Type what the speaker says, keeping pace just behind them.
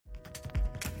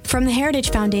From the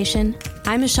Heritage Foundation,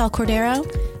 I'm Michelle Cordero.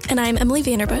 And I'm Emily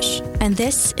Vanderbush. And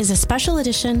this is a special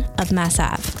edition of Mass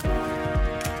Ave.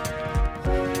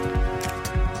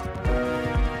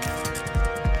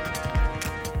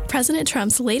 President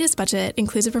Trump's latest budget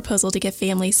includes a proposal to give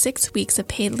families 6 weeks of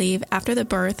paid leave after the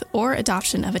birth or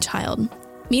adoption of a child.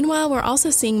 Meanwhile, we're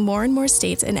also seeing more and more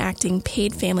states enacting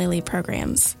paid family leave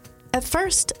programs. At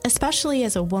first, especially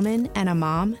as a woman and a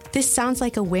mom, this sounds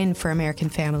like a win for American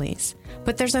families.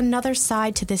 But there's another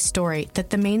side to this story that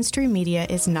the mainstream media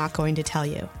is not going to tell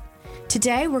you.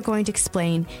 Today, we're going to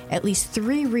explain at least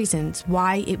 3 reasons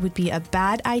why it would be a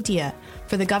bad idea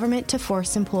for the government to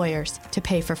force employers to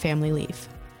pay for family leave.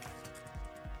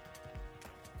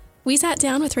 We sat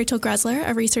down with Rachel Gressler,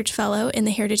 a research fellow in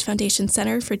the Heritage Foundation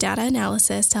Center for Data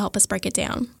Analysis, to help us break it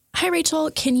down. Hi, Rachel.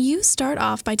 Can you start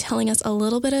off by telling us a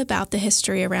little bit about the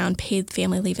history around paid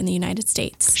family leave in the United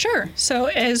States? Sure. So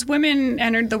as women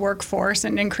entered the workforce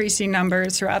in increasing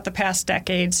numbers throughout the past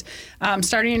decades,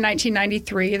 starting in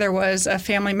 1993, there was a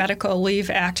Family Medical Leave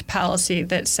Act policy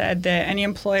that said that any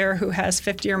employer who has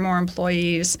 50 or more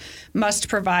employees must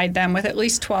provide them with at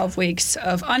least 12 weeks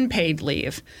of unpaid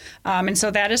leave. And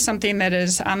so that is something that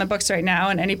is on the books right now,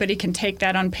 and anybody can take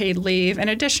that unpaid leave. And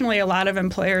additionally, a lot of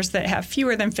employers that have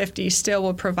fewer than 50 still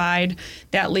will provide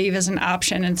that leave as an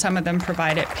option, and some of them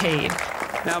provide it paid.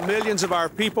 Now, millions of our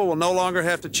people will no longer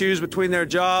have to choose between their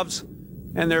jobs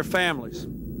and their families.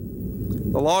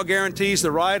 The law guarantees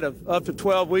the right of up to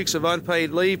 12 weeks of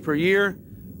unpaid leave per year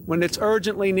when it's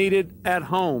urgently needed at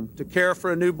home to care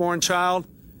for a newborn child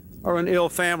or an ill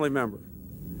family member.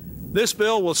 This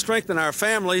bill will strengthen our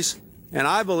families, and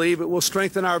I believe it will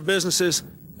strengthen our businesses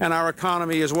and our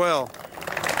economy as well.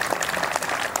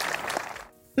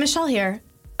 Michelle here.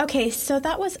 Okay, so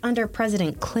that was under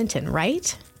President Clinton,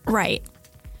 right? Right.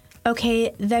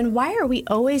 Okay, then why are we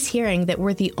always hearing that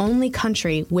we're the only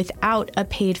country without a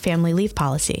paid family leave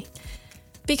policy?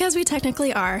 Because we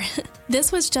technically are.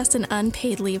 This was just an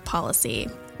unpaid leave policy.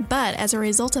 But as a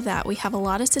result of that, we have a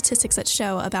lot of statistics that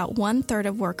show about 1/3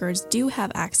 of workers do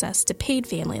have access to paid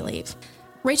family leave.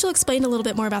 Rachel explained a little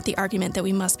bit more about the argument that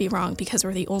we must be wrong because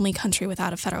we're the only country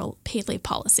without a federal paid leave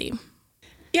policy.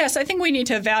 Yes, I think we need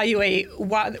to evaluate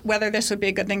whether this would be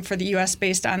a good thing for the U.S.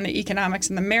 based on the economics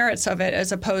and the merits of it,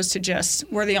 as opposed to just,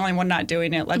 we're the only one not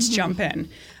doing it, let's jump in.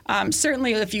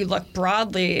 Certainly, if you look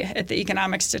broadly at the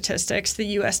economic statistics, the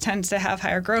U.S. tends to have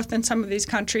higher growth than some of these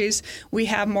countries. We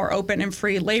have more open and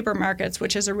free labor markets,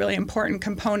 which is a really important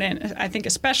component. I think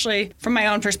especially from my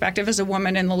own perspective as a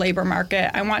woman in the labor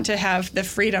market, I want to have the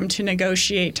freedom to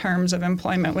negotiate terms of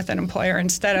employment with an employer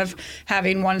instead of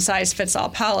having one-size-fits-all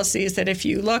policies that if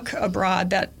you look abroad,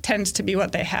 that tends to be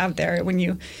what they have there. When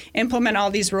you implement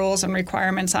all these rules and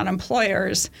requirements on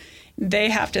employers, they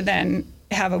have to then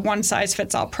have a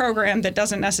one-size-fits-all program that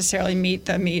doesn't necessarily meet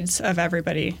the needs of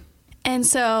everybody. And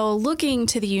so looking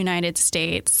to the United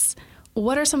States,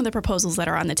 what are some of the proposals that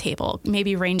are on the table,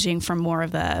 maybe ranging from more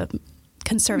of the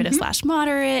conservative /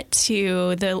 moderate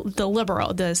to the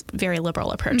liberal, the very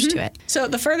liberal approach to it? So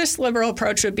the furthest liberal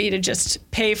approach would be to just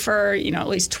pay for, at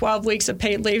least 12 weeks of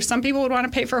paid leave. Some people would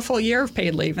want to pay for a full year of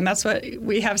paid leave, and that's what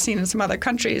we have seen in some other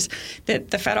countries, that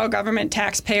the federal government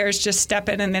taxpayers just step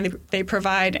in and then they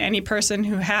provide any person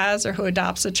who has or who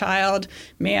adopts a child,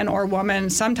 man or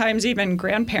woman, sometimes even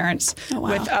grandparents,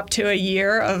 with up to a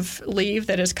year of leave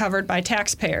that is covered by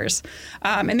taxpayers.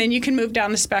 And then you can move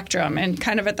down the spectrum, and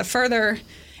kind of at the further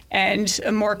and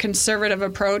a more conservative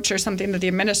approach, or something that the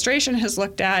administration has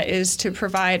looked at, is to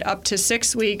provide up to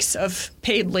 6 weeks of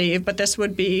paid leave, but this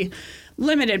would be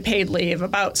limited paid leave,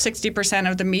 about 60%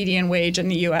 of the median wage in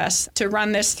the U.S., to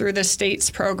run this through the state's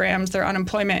programs, their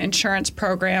unemployment insurance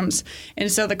programs. And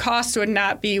so the cost would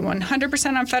not be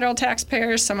 100% on federal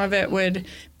taxpayers. Some of it would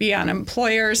be on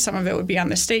employers. Some of it would be on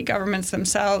the state governments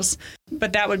themselves.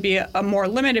 But that would be a more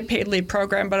limited paid leave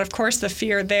program. But of course, the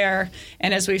fear there,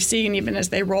 and as we've seen, even as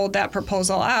they rolled that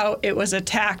proposal out, it was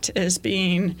attacked as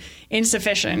being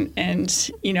insufficient and,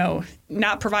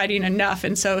 not providing enough.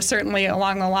 And so certainly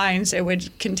along the lines, it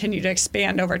would continue to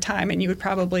expand over time, and you would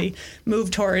probably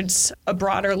move towards a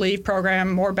broader leave program,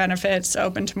 more benefits,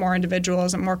 open to more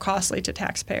individuals, and more costly to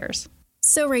taxpayers.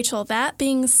 So, Rachel, that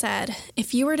being said,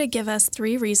 if you were to give us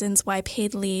 3 reasons why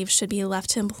paid leave should be left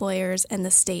to employers and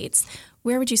the states,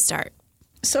 where would you start?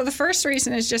 So the first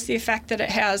reason is just the effect that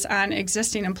it has on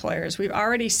existing employers. We've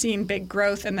already seen big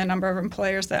growth in the number of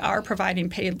employers that are providing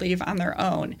paid leave on their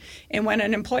own. And when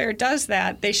an employer does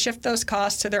that, they shift those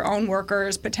costs to their own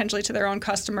workers, potentially to their own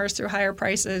customers through higher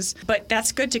prices. But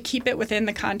that's good to keep it within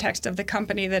the context of the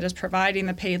company that is providing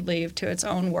the paid leave to its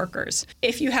own workers.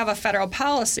 If you have a federal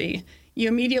policy, you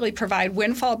immediately provide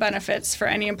windfall benefits for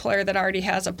any employer that already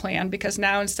has a plan, because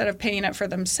now instead of paying it for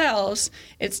themselves,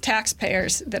 it's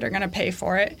taxpayers that are going to pay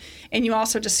for it. And you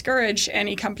also discourage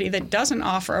any company that doesn't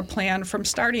offer a plan from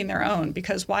starting their own,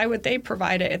 because why would they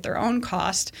provide it at their own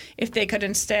cost if they could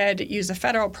instead use a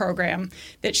federal program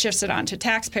that shifts it on to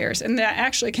taxpayers? And that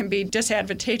actually can be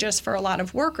disadvantageous for a lot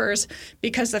of workers,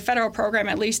 because the federal program,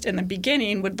 at least in the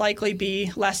beginning, would likely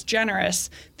be less generous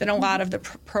than a lot of the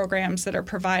programs that are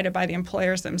provided by the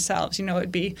employers themselves. You know,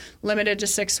 it'd be limited to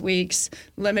 6 weeks,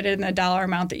 limited in the dollar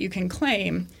amount that you can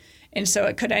claim. And so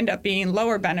it could end up being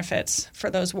lower benefits for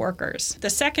those workers. The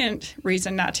second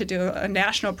reason not to do a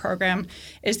national program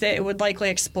is that it would likely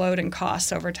explode in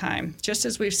costs over time. Just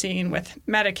as we've seen with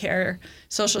Medicare,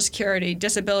 Social Security,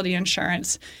 disability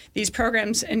insurance, these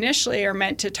programs initially are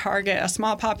meant to target a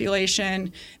small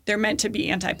population. They're meant to be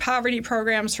anti-poverty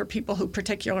programs for people who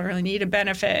particularly need a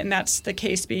benefit, and that's the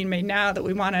case being made now, that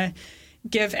we want to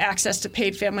give access to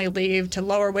paid family leave to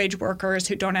lower wage workers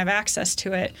who don't have access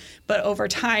to it. But over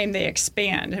time, they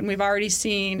expand. And we've already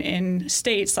seen in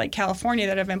states like California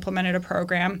that have implemented a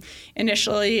program.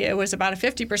 Initially, it was about a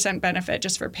 50% benefit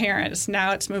just for parents.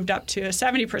 Now it's moved up to a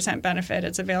 70% benefit.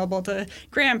 It's available to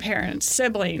grandparents,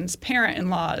 siblings,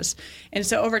 parent-in-laws. And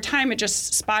so over time, it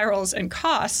just spirals in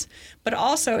costs. But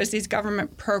also, as these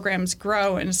government programs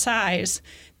grow in size,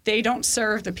 they don't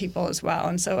serve the people as well.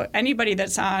 And so anybody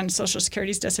that's on Social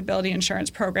Security's disability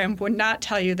insurance program would not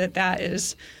tell you that that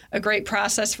is a great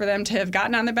process for them to have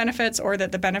gotten on the benefits, or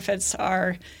that the benefits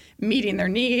are meeting their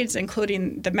needs,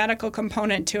 including the medical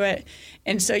component to it.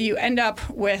 And so you end up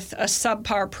with a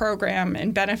subpar program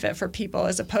and benefit for people,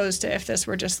 as opposed to if this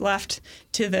were just left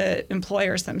to the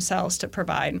employers themselves to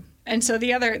provide. And so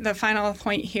the final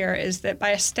point here is that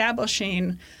by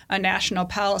establishing a national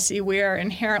policy, we are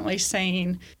inherently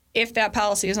saying, if that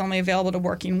policy is only available to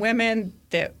working women,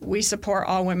 that we support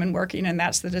all women working, and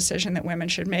that's the decision that women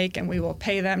should make, and we will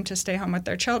pay them to stay home with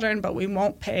their children, but we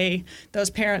won't pay those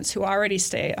parents who already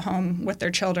stay at home with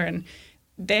their children.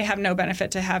 They have no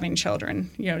benefit to having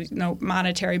children, no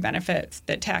monetary benefit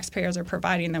that taxpayers are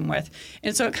providing them with.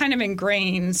 And so it kind of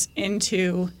ingrains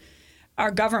into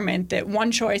our government that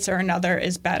one choice or another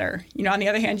is better. On the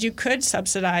other hand, you could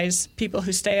subsidize people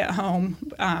who stay at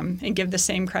home and give the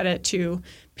same credit to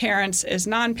parents as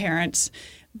non-parents,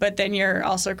 but then you're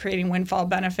also creating windfall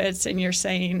benefits, and you're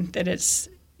saying that it's,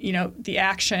 the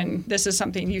action, this is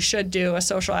something you should do, a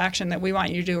social action that we want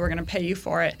you to do, we're going to pay you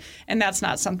for it. And that's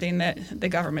not something that the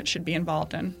government should be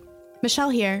involved in.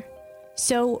 Michelle here.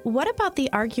 So what about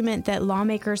the argument that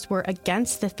lawmakers were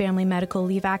against the Family Medical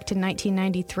Leave Act in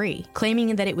 1993,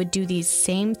 claiming that it would do these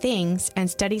same things, and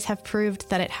studies have proved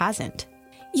that it hasn't?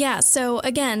 Yeah, so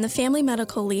again, the Family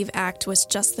Medical Leave Act was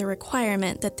just the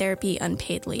requirement that there be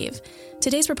unpaid leave.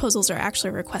 Today's proposals are actually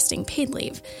requesting paid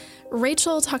leave.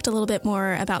 Rachel talked a little bit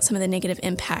more about some of the negative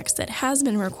impacts that has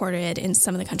been recorded in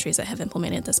some of the countries that have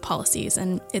implemented these policies,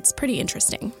 and it's pretty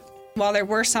interesting. While there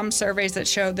were some surveys that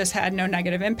showed this had no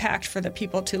negative impact for the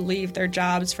people to leave their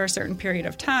jobs for a certain period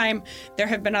of time, there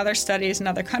have been other studies in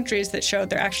other countries that showed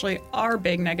there actually are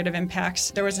big negative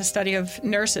impacts. There was a study of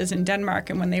nurses in Denmark,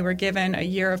 and when they were given a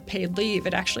year of paid leave,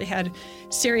 it actually had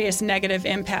serious negative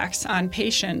impacts on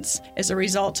patients as a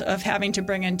result of having to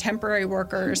bring in temporary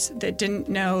workers that didn't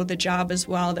know the job as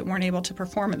well, that weren't able to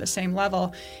perform at the same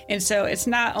level. And so it's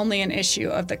not only an issue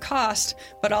of the cost,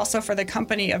 but also for the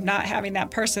company of not having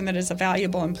that person that is a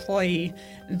valuable employee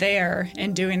there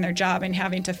and doing their job, and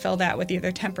having to fill that with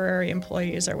either temporary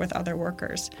employees or with other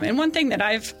workers. And one thing that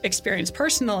I've experienced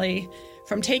personally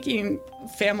from taking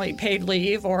family paid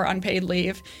leave or unpaid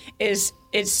leave is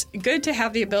it's good to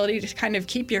have the ability to kind of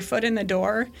keep your foot in the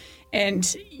door,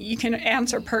 and you can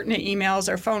answer pertinent emails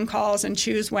or phone calls and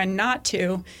choose when not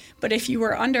to. But if you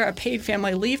were under a paid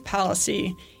family leave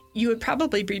policy, you would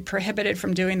probably be prohibited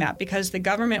from doing that, because the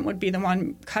government would be the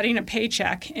one cutting a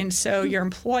paycheck, and so your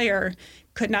employer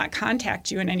could not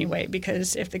contact you in any way,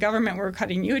 because if the government were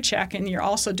cutting you a check and you're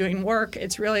also doing work,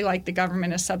 it's really like the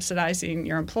government is subsidizing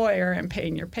your employer and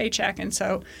paying your paycheck. And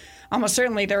so almost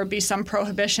certainly there would be some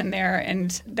prohibition there,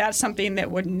 and that's something that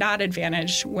would not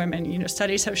advantage women.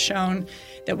 Studies have shown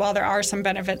that while there are some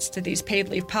benefits to these paid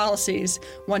leave policies,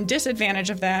 one disadvantage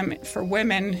of them for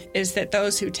women is that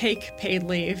those who take paid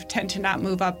leave tend to not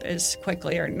move up as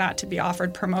quickly, or not to be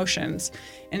offered promotions.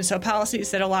 And so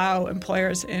policies that allow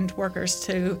employers and workers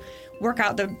to work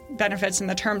out the benefits and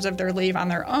the terms of their leave on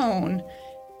their own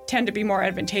tend to be more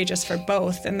advantageous for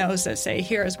both than those that say,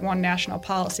 here is one national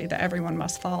policy that everyone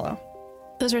must follow.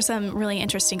 Those are some really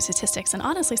interesting statistics and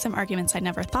honestly some arguments I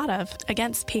never thought of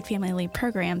against paid family leave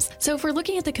programs. So if we're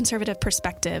looking at the conservative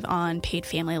perspective on paid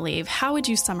family leave, how would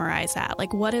you summarize that?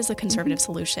 Like, what is a conservative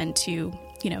solution to,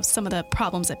 some of the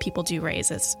problems that people do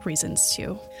raise as reasons to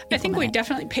implement I think we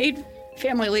definitely paid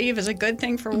family leave is a good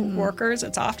thing for workers.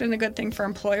 It's often a good thing for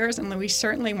employers, and we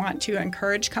certainly want to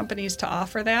encourage companies to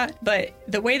offer that. But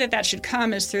the way that should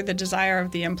come is through the desire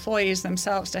of the employees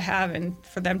themselves to have and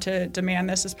for them to demand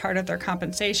this as part of their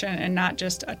compensation and not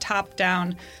just a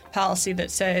top-down policy that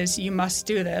says you must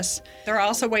do this. There are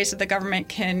also ways that the government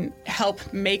can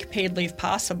help make paid leave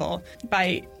possible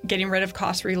by getting rid of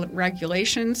cost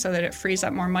regulation so that it frees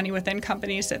up more money within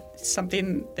companies. That's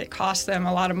something that cost them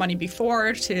a lot of money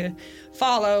before to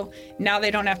follow. Now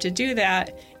they don't have to do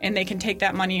that, and they can take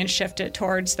that money and shift it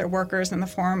towards their workers in the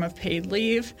form of paid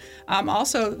leave.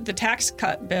 Also, the tax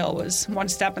cut bill was one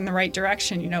step in the right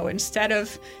direction. Instead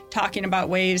of talking about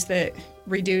ways that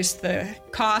reduce the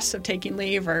costs of taking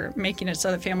leave or making it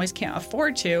so that families can't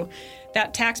afford to,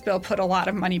 that tax bill put a lot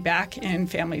of money back in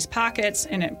families' pockets,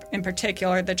 and in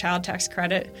particular, the child tax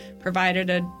credit provided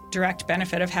a direct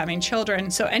benefit of having children.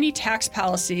 So any tax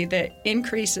policy that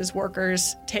increases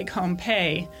workers' take-home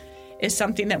pay is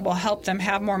something that will help them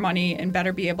have more money and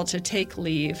better be able to take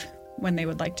leave when they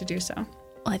would like to do so.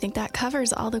 Well, I think that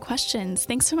covers all the questions.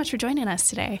 Thanks so much for joining us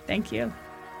today. Thank you.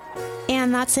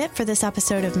 And that's it for this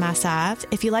episode of Mass Ave.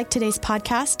 If you like today's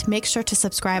podcast, make sure to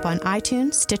subscribe on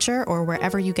iTunes, Stitcher, or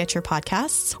wherever you get your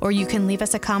podcasts. Or you can leave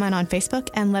us a comment on Facebook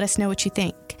and let us know what you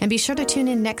think. And be sure to tune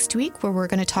in next week where we're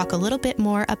going to talk a little bit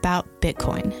more about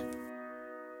Bitcoin.